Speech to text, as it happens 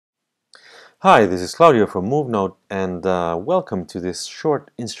Hi, this is Claudio from Movenote, and welcome to this short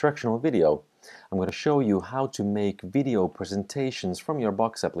instructional video. I'm going to show you how to make video presentations from your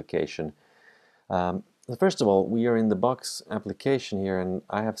Box application. First of all, we are in the Box application here, and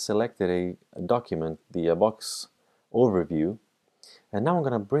I have selected a document, the Box overview. And now I'm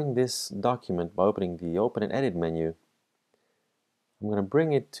going to bring this document by opening the Open and Edit menu. I'm going to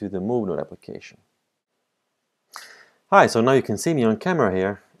bring it to the Movenote application. Hi, so now you can see me on camera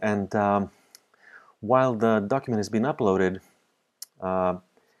here, and while the document has been uploaded,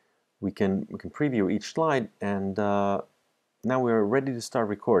 we can preview each slide, and now we're ready to start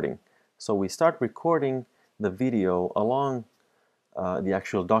recording. So we start recording the video along the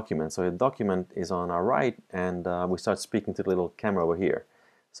actual document. So the document is on our right, and we start speaking to the little camera over here.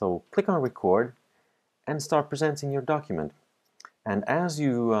 So click on record and start presenting your document. And as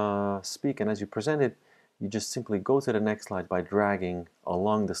you speak and as you present it, you just simply go to the next slide by dragging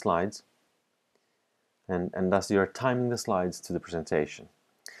along the slides, and thus you're timing the slides to the presentation.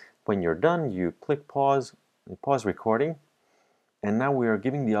 When you're done, you click pause recording, and now we are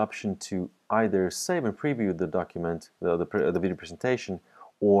giving the option to either save and preview the document, the video presentation,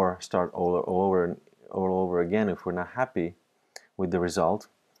 or start all over again if we're not happy with the result.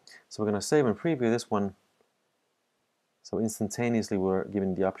 So we're going to save and preview this one. So instantaneously we're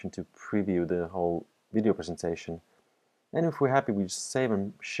given the option to preview the whole video presentation. And if we're happy, we just save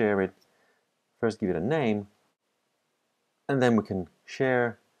and share it. First give it a name, and then we can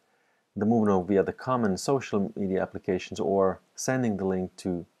share the Movenote via the common social media applications, or sending the link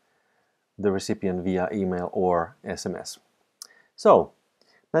to the recipient via email or SMS. So,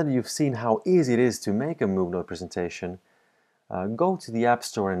 now that you've seen how easy it is to make a Movenote presentation, go to the App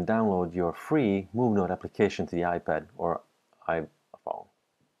Store and download your free Movenote application to the iPad or iPhone.